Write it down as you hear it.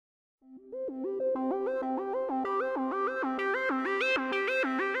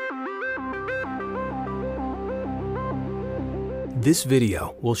This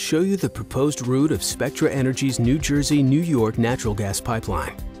video will show you the proposed route of Spectra Energy's New Jersey-New York natural gas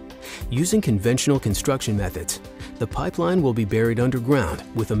pipeline. Using conventional construction methods, the pipeline will be buried underground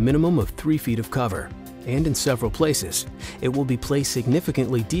with a minimum of 3 feet of cover, and in several places, it will be placed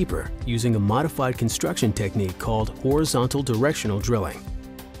significantly deeper using a modified construction technique called horizontal directional drilling.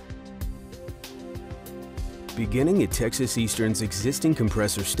 Beginning at Texas Eastern's existing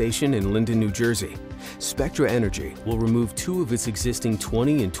compressor station in Linden, New Jersey, Spectra Energy will remove 2 of its existing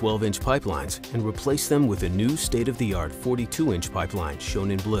 20 and 12-inch pipelines and replace them with a new state-of-the-art 42-inch pipeline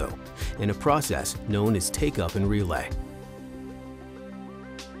shown in blue, in a process known as take-up and relay.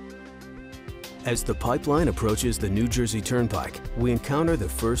 As the pipeline approaches the New Jersey Turnpike, we encounter the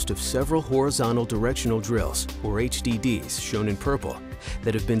first of several horizontal directional drills, or HDDs, shown in purple,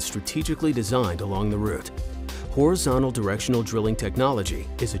 that have been strategically designed along the route. Horizontal directional drilling technology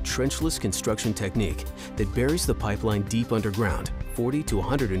is a trenchless construction technique that buries the pipeline deep underground, 40 to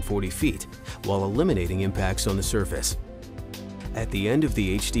 140 feet, while eliminating impacts on the surface. At the end of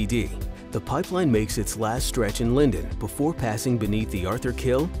the HDD, the pipeline makes its last stretch in Linden before passing beneath the Arthur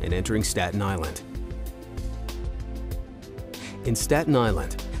Kill and entering Staten Island. In Staten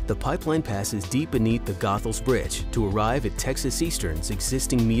Island, the pipeline passes deep beneath the Goethals Bridge to arrive at Texas Eastern's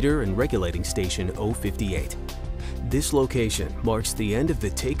existing meter and regulating station 058. This location marks the end of the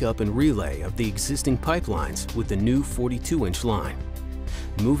take-up and relay of the existing pipelines with the new 42-inch line.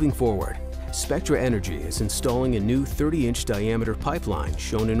 Moving forward, Spectra Energy is installing a new 30-inch diameter pipeline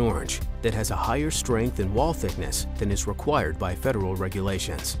shown in orange that has a higher strength and wall thickness than is required by federal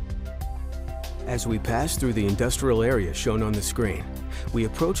regulations. As we pass through the industrial area shown on the screen, we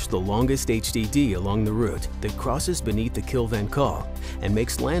approach the longest HDD along the route that crosses beneath the Kill Van Kull and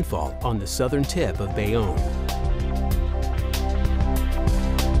makes landfall on the southern tip of Bayonne.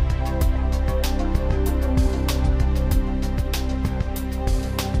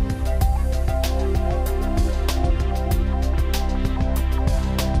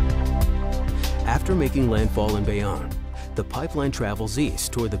 After making landfall in Bayonne, the pipeline travels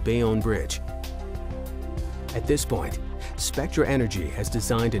east toward the Bayonne Bridge. At this point, Spectra Energy has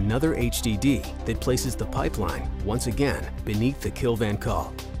designed another HDD that places the pipeline, once again, beneath the Kill Van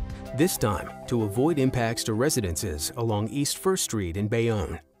Kull, this time to avoid impacts to residences along East 1st Street in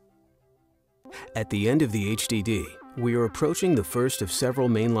Bayonne. At the end of the HDD, we are approaching the first of several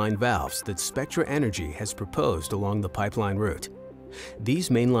mainline valves that Spectra Energy has proposed along the pipeline route. These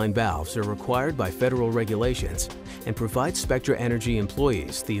mainline valves are required by federal regulations and provide Spectra Energy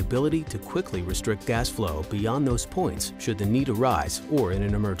employees the ability to quickly restrict gas flow beyond those points should the need arise or in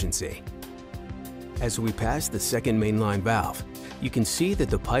an emergency. As we pass the second mainline valve, you can see that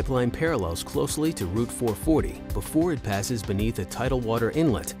the pipeline parallels closely to Route 440 before it passes beneath a tidal water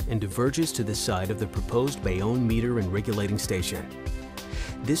inlet and diverges to the side of the proposed Bayonne meter and regulating station.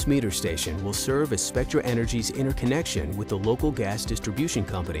 This meter station will serve as Spectra Energy's interconnection with the local gas distribution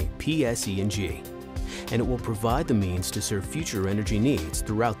company PSE&G, and it will provide the means to serve future energy needs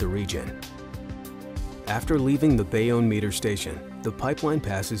throughout the region. After leaving the Bayonne meter station, the pipeline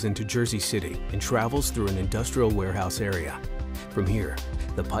passes into Jersey City and travels through an industrial warehouse area. From here,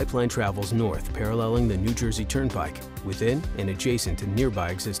 the pipeline travels north paralleling the New Jersey Turnpike, within and adjacent to nearby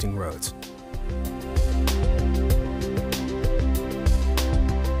existing roads.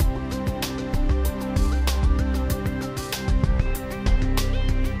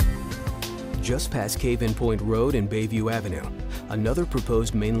 Just past Cave-In Point Road and Bayview Avenue, another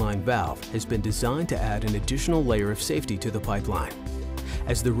proposed mainline valve has been designed to add an additional layer of safety to the pipeline.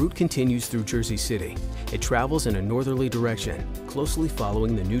 As the route continues through Jersey City, it travels in a northerly direction, closely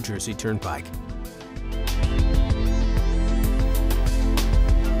following the New Jersey Turnpike.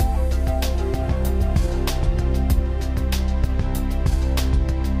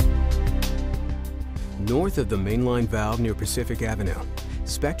 North of the mainline valve near Pacific Avenue,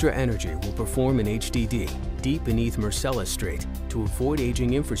 Spectra Energy will perform an HDD deep beneath Marcellus Street to avoid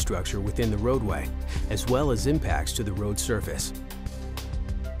aging infrastructure within the roadway, as well as impacts to the road surface.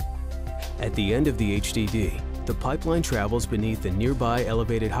 At the end of the HDD, the pipeline travels beneath the nearby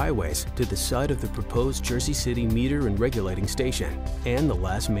elevated highways to the site of the proposed Jersey City meter and regulating station and the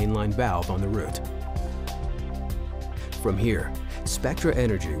last mainline valve on the route. From here, Spectra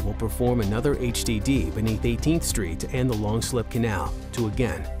Energy will perform another HDD beneath 18th Street and the Long Slip Canal to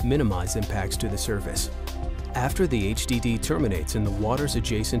again minimize impacts to the surface. After the HDD terminates in the waters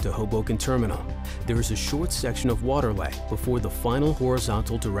adjacent to Hoboken Terminal, there is a short section of waterway before the final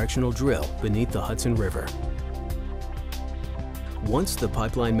horizontal directional drill beneath the Hudson River. Once the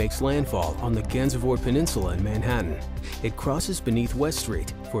pipeline makes landfall on the Gansevoort Peninsula in Manhattan, it crosses beneath West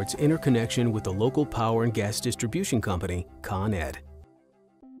Street for its interconnection with the local power and gas distribution company, Con Ed.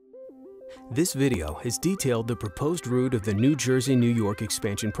 This video has detailed the proposed route of the New Jersey-New York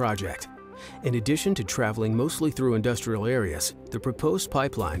expansion project. In addition to traveling mostly through industrial areas, the proposed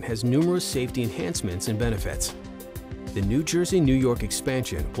pipeline has numerous safety enhancements and benefits. The New Jersey-New York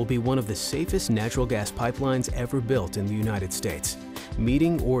expansion will be one of the safest natural gas pipelines ever built in the United States,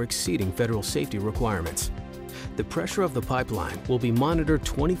 meeting or exceeding federal safety requirements. The pressure of the pipeline will be monitored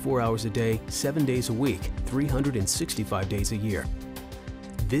 24 hours a day, 7 days a week, 365 days a year.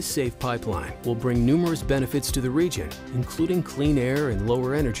 This safe pipeline will bring numerous benefits to the region, including clean air and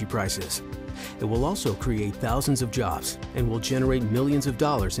lower energy prices. It will also create thousands of jobs and will generate millions of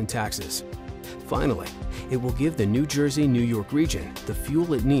dollars in taxes. Finally, it will give the New Jersey-New York region the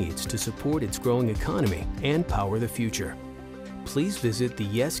fuel it needs to support its growing economy and power the future. Please visit the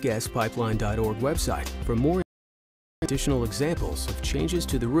yesgaspipeline.org website for more additional examples of changes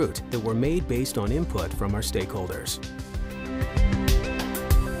to the route that were made based on input from our stakeholders.